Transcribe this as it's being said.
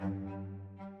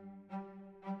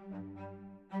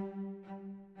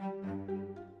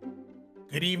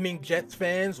Good evening, Jets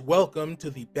fans. Welcome to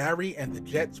the Barry and the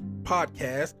Jets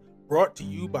podcast, brought to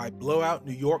you by Blowout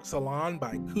New York Salon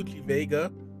by Coochie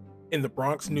Vega in the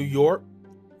Bronx, New York,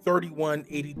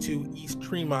 3182 East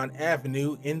Tremont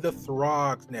Avenue in the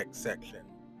Throgs Neck section.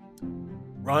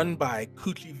 Run by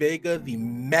Coochie Vega, the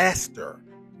master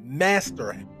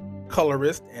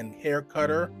colorist and hair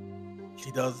cutter.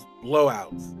 She does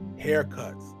blowouts,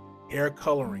 haircuts, hair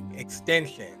coloring,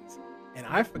 extensions. And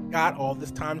I forgot all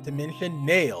this time to mention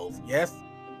nails. Yes,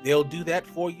 they'll do that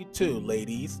for you too,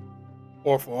 ladies.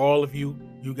 Or for all of you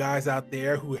guys out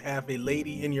there who have a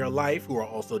lady in your life who are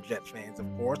also Jets fans, of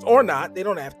course, or not. They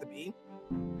don't have to be.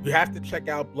 You have to check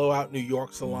out Blowout New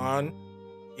York Salon.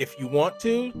 If you want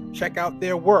to, check out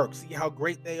their work. See how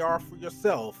great they are for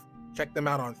yourself. Check them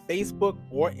out on Facebook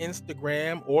or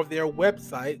Instagram or their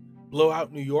website,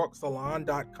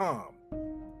 blowoutnewyorksalon.com.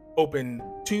 Open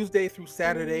Tuesday through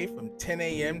Saturday from 10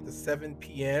 a.m. to 7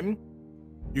 p.m.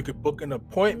 You could book an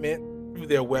appointment through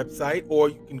their website, or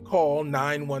you can call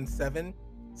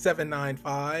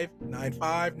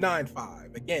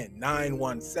 917-795-9595. Again,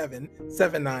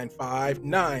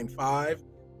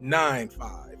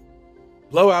 917-795-9595.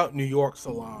 Blowout New York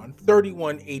Salon,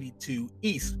 3182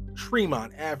 East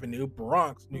Tremont Avenue,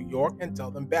 Bronx, New York, and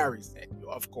tell them Barry sent you,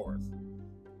 of course.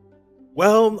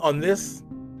 Well, on this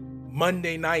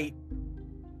Monday night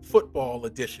football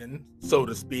edition, so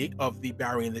to speak, of the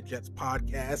Barry and the Jets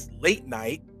podcast, late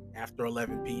night after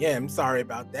 11 p.m. Sorry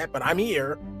about that, but I'm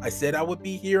here. I said I would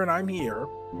be here, and I'm here.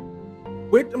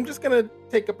 I'm just going to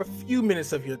take up a few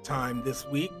minutes of your time this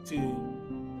week to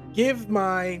give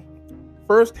my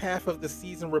first half of the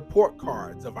season report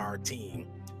cards of our team.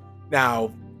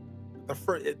 Now,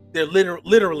 they're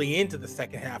literally into the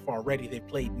second half already. They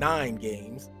played 9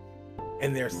 games.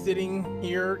 And they're sitting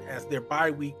here as their bye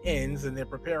week ends, and they're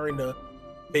preparing to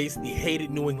face the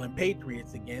hated New England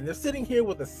Patriots again. They're sitting here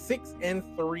with a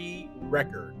 6-3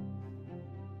 record.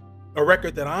 A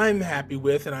record that I'm happy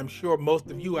with, and I'm sure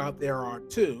most of you out there are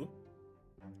too.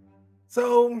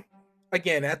 So,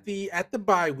 again, at the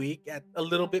bye week, at a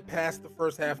little bit past the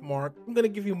first half mark, I'm going to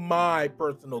give you my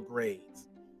personal grades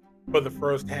for the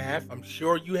first half. I'm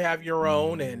sure you have your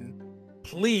own, and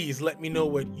please let me know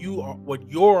what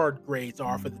your grades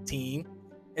are for the team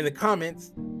in the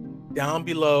comments down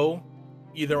below,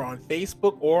 either on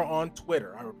Facebook or on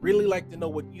Twitter. I would really like to know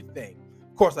what you think.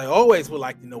 Of course, I always would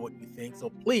like to know what you think,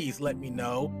 so please let me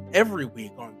know every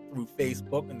week through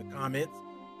Facebook in the comments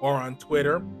or on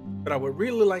Twitter. But I would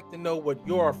really like to know what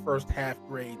your first half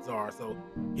grades are. So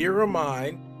here are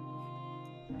mine.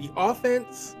 The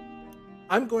offense,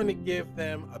 I'm going to give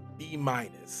them a B-.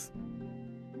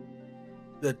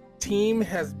 The team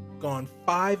has gone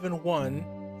 5-1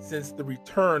 since the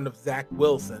return of Zach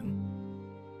Wilson.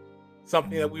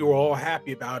 Something that we were all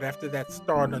happy about after that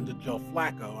start under Joe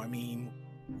Flacco. I mean,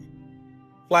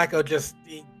 Flacco just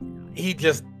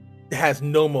has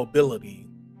no mobility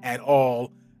at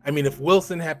all. I mean, if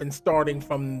Wilson had been starting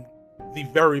from the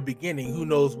very beginning, who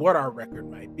knows what our record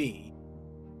might be.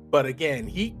 But again,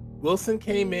 Wilson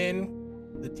came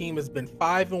in. The team has been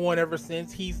 5-1 ever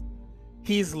since.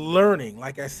 He's learning.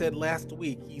 Like I said last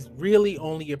week, he's really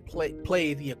only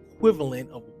played the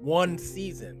equivalent of one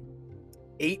season,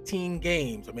 18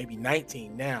 games, or maybe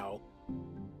 19 now.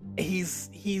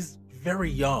 He's very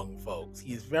young, folks.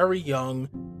 He is very young.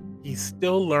 He's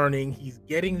still learning. He's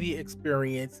getting the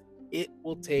experience. It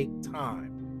will take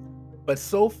time. But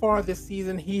so far this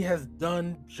season, he has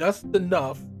done just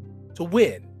enough to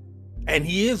win. And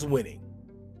he is winning.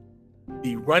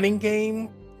 The running game,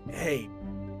 hey,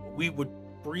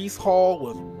 Breece Hall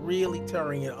was really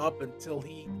tearing it up until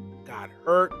he got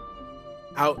hurt,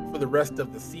 out for the rest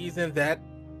of the season. That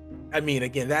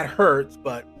hurts,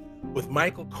 but with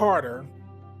Michael Carter,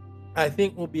 I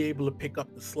think we'll be able to pick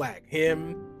up the slack.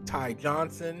 Him, Ty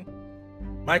Johnson.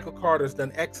 Michael Carter's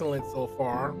done excellent so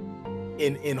far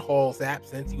in Hall's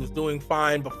absence. He was doing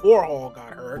fine before Hall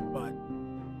got hurt, but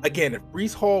again, if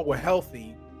Breece Hall were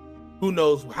healthy, who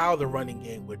knows how the running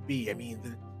game would be. I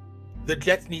mean, the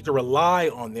Jets need to rely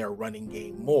on their running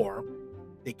game more.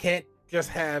 They can't just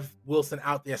have Wilson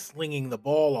out there slinging the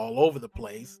ball all over the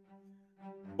place.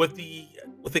 With the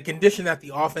condition that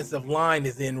the offensive line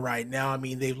is in right now, I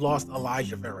mean, they've lost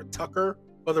Elijah Vera Tucker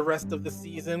for the rest of the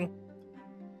season.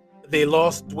 They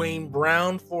lost Dwayne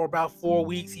Brown for about 4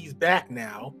 weeks. He's back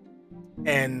now.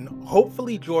 And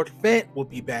hopefully George Fant will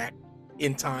be back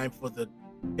in time for the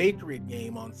Patriot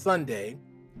game on Sunday.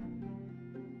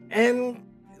 And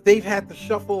they've had to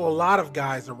shuffle a lot of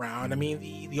guys around. I mean,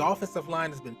 the offensive line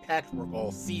has been patchwork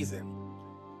all season.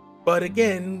 But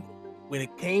again, when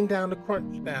it came down to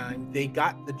crunch time, they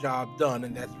got the job done,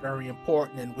 and that's very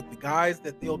important. And with the guys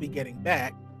that they'll be getting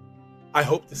back, I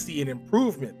hope to see an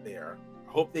improvement there.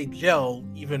 I hope they gel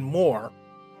even more.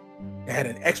 They had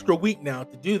an extra week now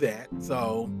to do that,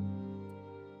 so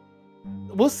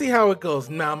we'll see how it goes.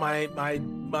 Now, my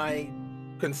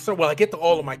concern. Well, I get to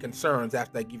all of my concerns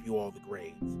after I give you all the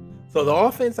grades. So the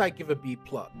offense, I give a B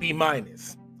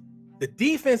minus. The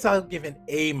defense, I'll give an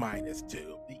A minus to.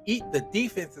 The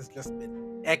defense has just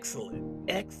been excellent.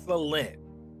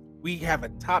 We have a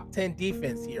top 10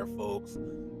 defense here, folks.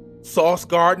 Sauce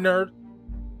Gardner,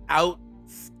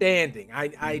 outstanding.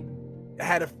 I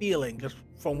had a feeling just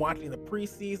from watching the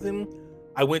preseason.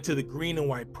 I went to the green and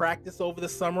white practice over the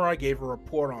summer. I gave a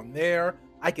report on there.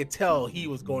 I could tell he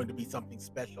was going to be something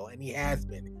special, and he has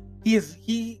been.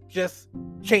 He just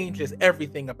changes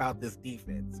everything about this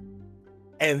defense.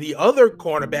 And the other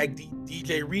cornerback,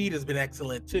 DJ Reed, has been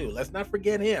excellent too. Let's not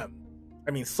forget him.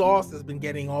 I mean, Sauce has been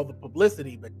getting all the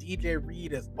publicity, but DJ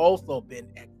Reed has also been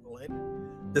excellent.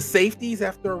 The safeties,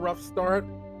 after a rough start,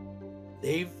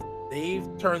 they've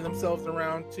turned themselves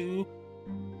around too.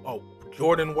 Oh,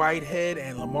 Jordan Whitehead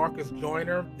and LaMarcus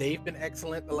Joyner, they've been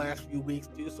excellent the last few weeks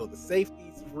too. So the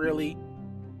safeties really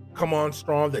come on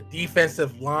strong. The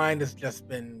defensive line has just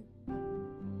been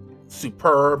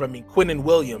superb. I mean, Quinnen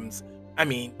Williams,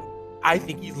 I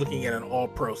think he's looking at an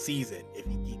all-pro season if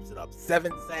he keeps it up.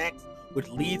 7 sacks, which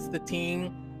leads the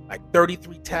team, like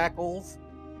 33 tackles.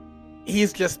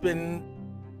 He's just been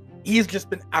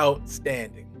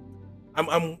outstanding.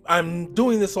 I'm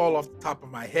doing this all off the top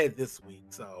of my head this week,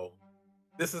 so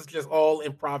this is just all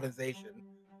improvisation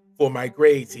for my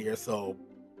grades here. So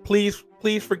please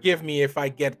forgive me if I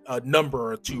get a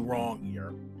number or two wrong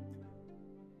here.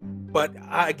 But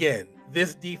again,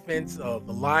 this defense of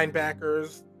the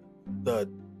linebackers, the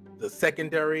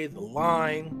secondary, the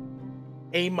line,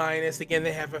 A minus. Again,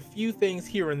 they have a few things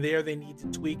here and there they need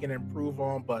to tweak and improve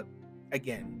on, but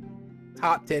again,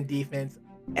 top 10 defense,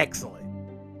 excellent.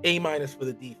 A minus for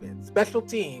the defense. Special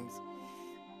teams,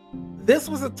 this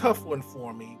was a tough one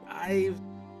for me. I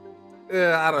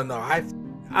don't know.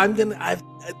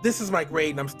 This is my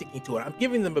grade and I'm sticking to it. I'm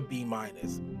giving them a B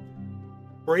minus.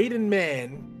 Braden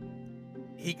Mann,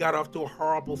 he got off to a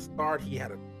horrible start. He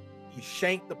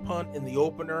shanked the punt in the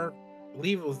opener. I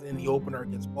believe it was in the opener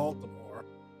against Baltimore.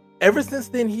 Ever since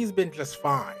then, he's been just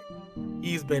fine.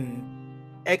 He's been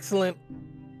excellent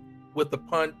with the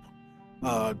punt,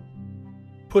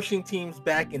 pushing teams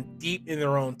back and deep in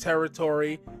their own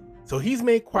territory. So he's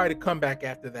made quite a comeback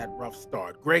after that rough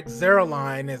start. Greg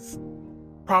Zuerlein is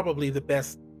probably the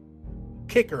best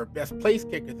place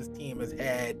kicker this team has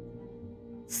had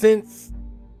since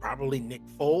probably Nick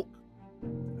Folk.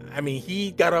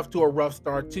 He got off to a rough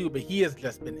start too, but he has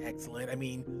just been excellent.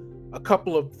 A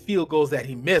couple of field goals that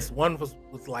he missed. One was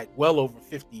like well over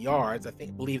 50 yards. I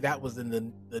believe that was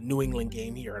in the New England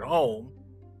game here at home.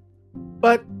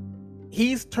 But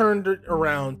he's turned it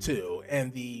around too,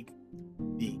 and the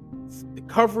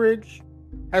coverage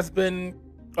has been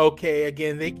okay.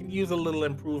 Again, they can use a little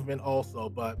improvement also,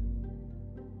 but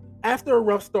after a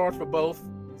rough start for both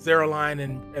Zuerlein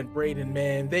and Braden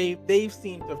Mann, they've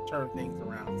seemed to have turned things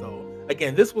around. So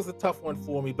again, this was a tough one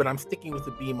for me, but I'm sticking with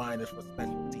the B minus for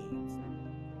special teams.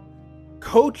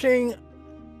 Coaching,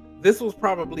 this was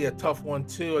probably a tough one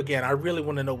too. Again, I really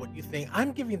want to know what you think.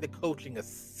 I'm giving the coaching a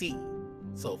C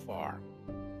so far.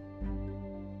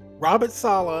 Robert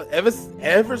Saleh, ever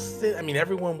since,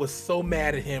 everyone was so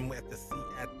mad at him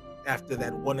after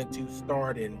that 1-2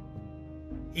 start, and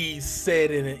he said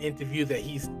in an interview that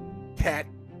he's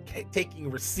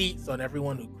taking receipts on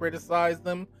everyone who criticized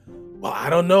them. Well, I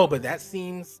don't know, but that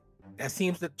seems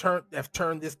to have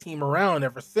turned this team around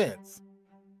ever since.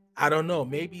 I don't know.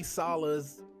 Maybe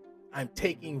Saleh's "I'm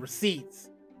taking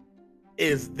receipts"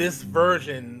 is this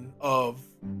version of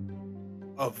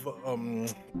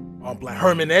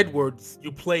Herman Edwards,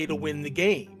 you play to win the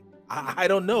game. I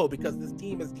don't know, because this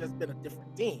team has just been a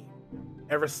different team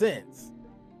ever since.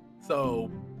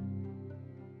 So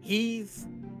he's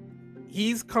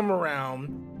come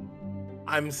around.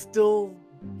 I'm still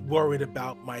worried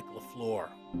about Mike LaFleur,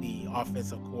 the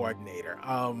offensive coordinator.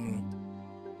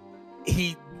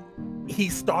 He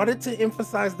started to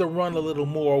emphasize the run a little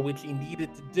more, which he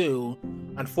needed to do.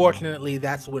 Unfortunately,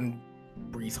 that's when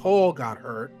Breece Hall got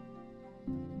hurt,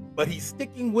 but he's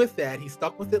sticking with that. He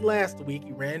stuck with it last week.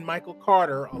 He ran Michael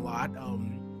Carter a lot.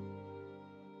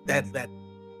 That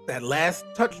last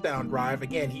touchdown drive,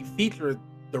 again, he featured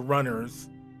the runners.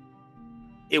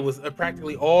 It was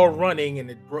practically all running, and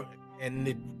it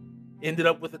ended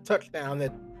up with a touchdown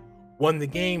that won the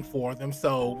game for them.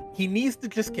 So he needs to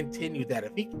just continue that.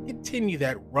 If he can continue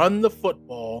that, run the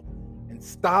football and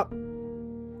stop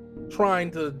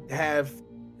trying to have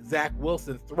Zach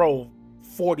Wilson throw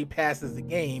 40 passes a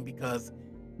game, because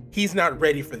he's not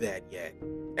ready for that yet.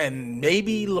 And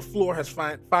maybe LaFleur has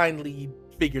finally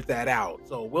figured that out.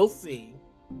 So we'll see.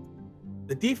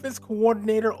 The defense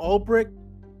coordinator, Ulbrich,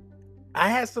 I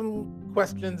had some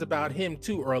questions about him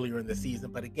too earlier in the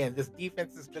season, but again, this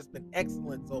defense has just been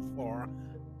excellent so far.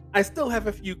 I still have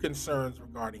a few concerns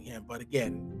regarding him, but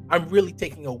again, I'm really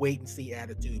taking a wait and see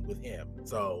attitude with him.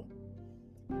 So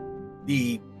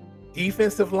the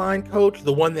defensive line coach,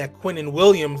 the one that Quinnen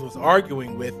Williams was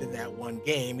arguing with in that one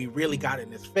game, he really got in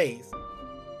his face.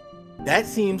 That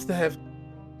seems to have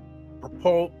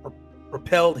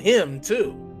propelled him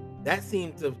too. That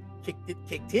seemed to have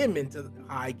kicked him into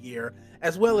high gear,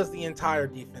 as well as the entire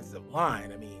defensive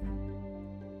line. I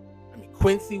mean,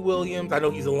 Quincy Williams, I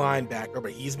know he's a linebacker,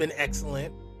 but he's been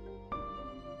excellent.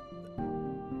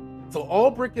 So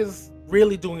Ulbrich is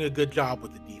really doing a good job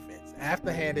with the defense. I have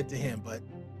to hand it to him, but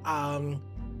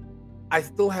I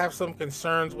still have some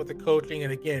concerns with the coaching,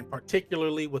 and again,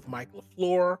 particularly with Mike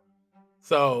LaFleur.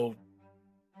 So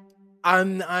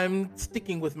I'm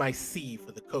sticking with my C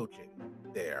for the coaching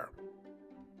there.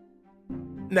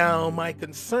 Now, my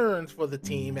concerns for the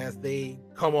team as they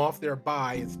come off their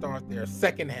bye and start their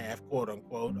second half, quote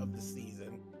unquote, of the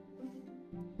season.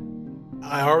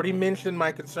 I already mentioned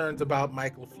my concerns about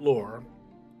Mike LaFleur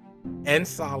and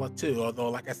Saleh too, although,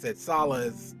 like I said, Saleh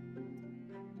has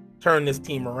turned this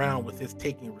team around with his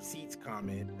taking receipts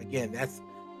comment. Again,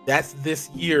 that's this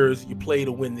year's you play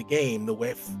to win the game, the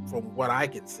way from what I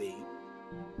can see.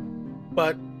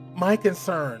 But my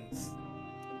concerns,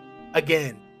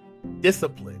 again,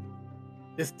 discipline.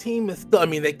 This team is still,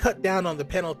 they cut down on the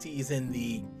penalties in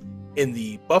the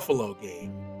Buffalo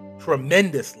game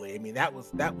tremendously. That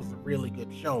was a really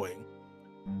good showing.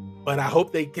 But I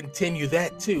hope they continue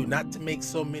that too, not to make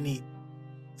so many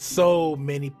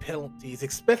penalties,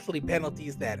 especially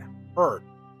penalties that hurt.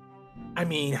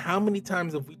 How many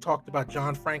times have we talked about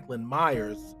John Franklin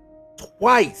Myers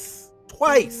twice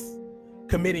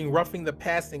committing roughing the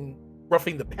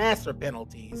passer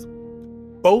penalties,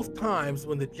 both times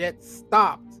when the Jets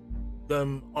stopped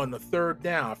them on the third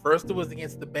down. First it was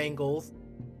against the Bengals,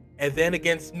 and then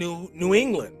against New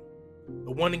England. The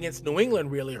one against New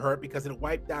England really hurt because it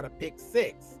wiped out a pick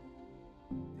six,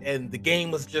 and the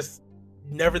game was just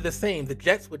never the same. The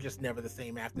Jets were just never the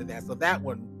same after that. So that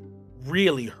one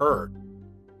really hurt.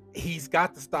 He's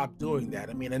got to stop doing that.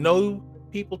 I know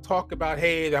people talk about,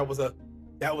 hey, that was a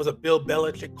Bill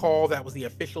Belichick call. That was the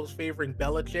officials favoring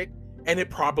Belichick. And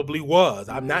it probably was.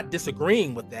 I'm not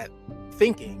disagreeing with that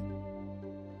thinking.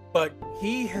 But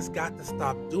he has got to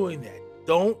stop doing that.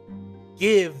 Don't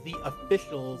give the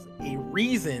officials a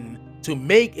reason to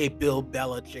make a Bill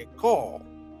Belichick call.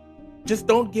 Just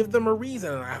don't give them a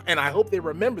reason. And I hope they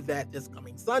remember that this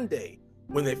coming Sunday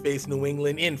when they face New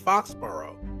England in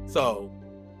Foxborough. So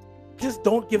just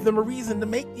don't give them a reason to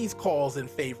make these calls in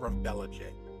favor of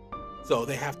Belichick. So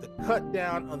they have to cut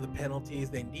down on the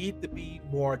penalties. They need to be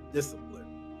more disciplined.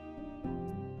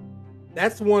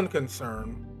 That's one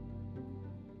concern.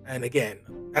 And again,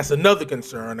 that's another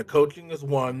concern. The coaching is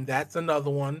one. That's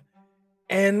another one.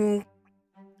 And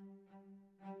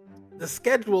the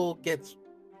schedule gets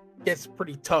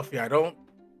pretty tough here. I don't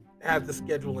have the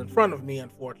schedule in front of me,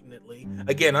 unfortunately.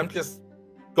 Again, I'm just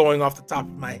going off the top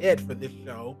of my head for this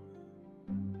show.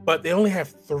 But they only have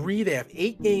 3. They have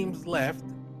 8 games left.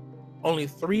 Only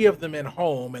 3 of them at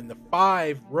home, and the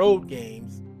 5 road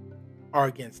games are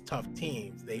against tough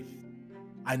teams.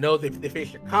 I know they face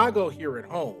Chicago here at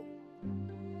home,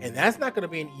 and that's not going to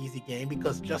be an easy game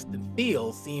because Justin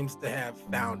Fields seems to have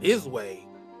found his way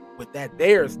with that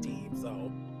Bears team.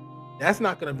 So that's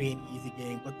not going to be an easy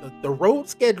game. But the road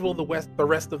schedule, the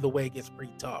rest of the way gets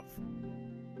pretty tough.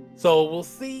 So we'll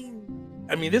see.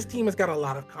 This team has got a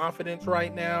lot of confidence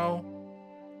right now,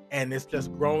 and it's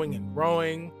just growing and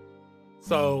growing.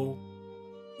 So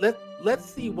let's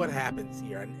see what happens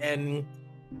here. And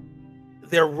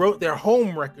their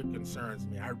home record concerns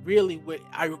me. I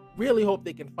really hope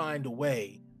they can find a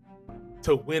way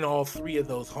to win all 3 of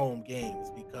those home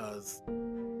games, because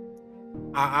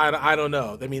I don't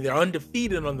know. They're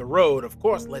undefeated on the road. Of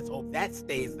course, let's hope that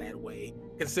stays that way,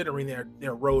 considering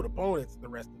their road opponents the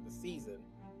rest of the season.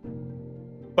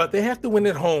 But they have to win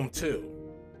at home too.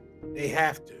 They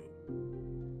have to.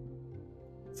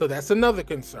 So that's another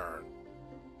concern.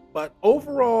 But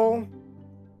overall,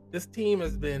 this team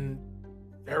has been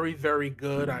very, very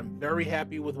good. I'm very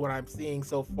happy with what I'm seeing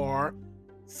so far.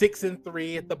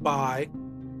 6-3 at the bye.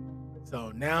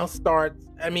 So now starts,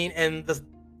 and the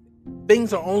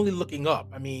things are only looking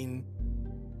up.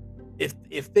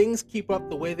 If things keep up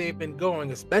the way they've been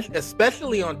going,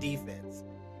 especially on defense,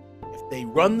 if they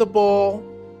run the ball,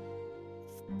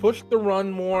 push the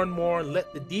run more and more, and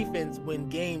let the defense win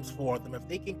games for them, if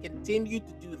they can continue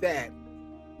to do that,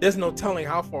 there's no telling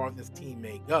how far this team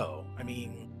may go.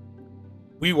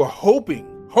 We were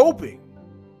hoping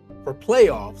for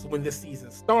playoffs when this season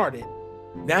started.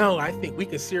 Now I think we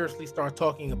could seriously start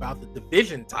talking about the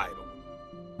division title.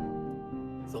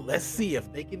 So let's see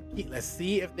if they can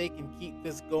keep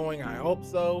this going. I hope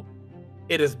so.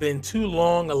 It has been too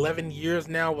long, 11 years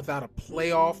now without a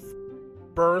playoff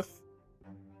berth.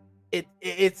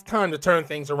 It's time to turn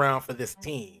things around for this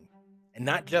team. And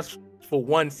not just for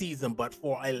one season, but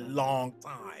for a long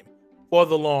time. For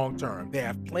the long term. They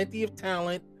have plenty of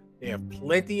talent. They have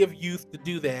plenty of youth to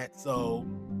do that. So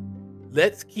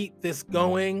let's keep this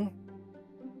going.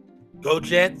 Go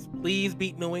Jets. Please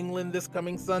beat New England this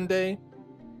coming Sunday.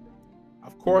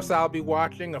 Of course, I'll be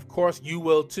watching. Of course, you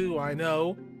will too, I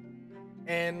know.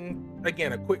 And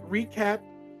again, a quick recap.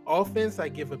 Offense, I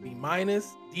give a B-.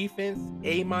 Defense,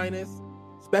 A-.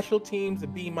 Special teams, a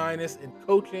B-. And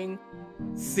coaching,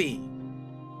 C.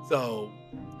 So,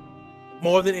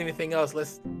 more than anything else,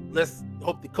 let's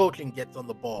hope the coaching gets on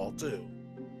the ball too.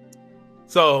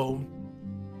 So,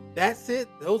 that's it.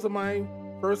 Those are my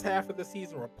first half of the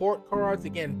season report cards.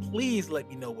 Again, please let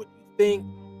me know what you think.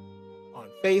 On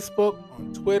Facebook,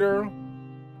 on Twitter.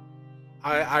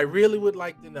 I really would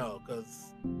like to know,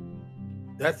 because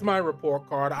that's my report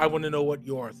card. I want to know what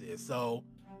yours is. So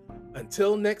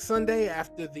until next Sunday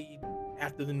after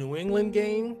the New England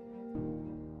game,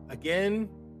 again,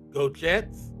 go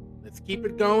Jets. Let's keep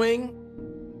it going.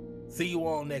 See you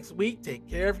all next week. Take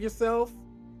care of yourself.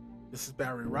 This is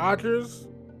Barry Rogers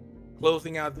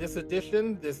closing out this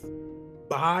edition, this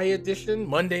bye edition,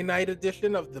 Monday night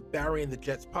edition of the Barry and the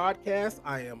Jets podcast.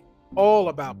 I am all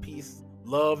about peace,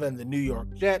 love, and the New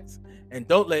York Jets, and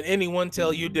don't let anyone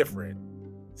tell you different.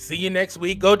 See you next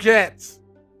week. Go Jets!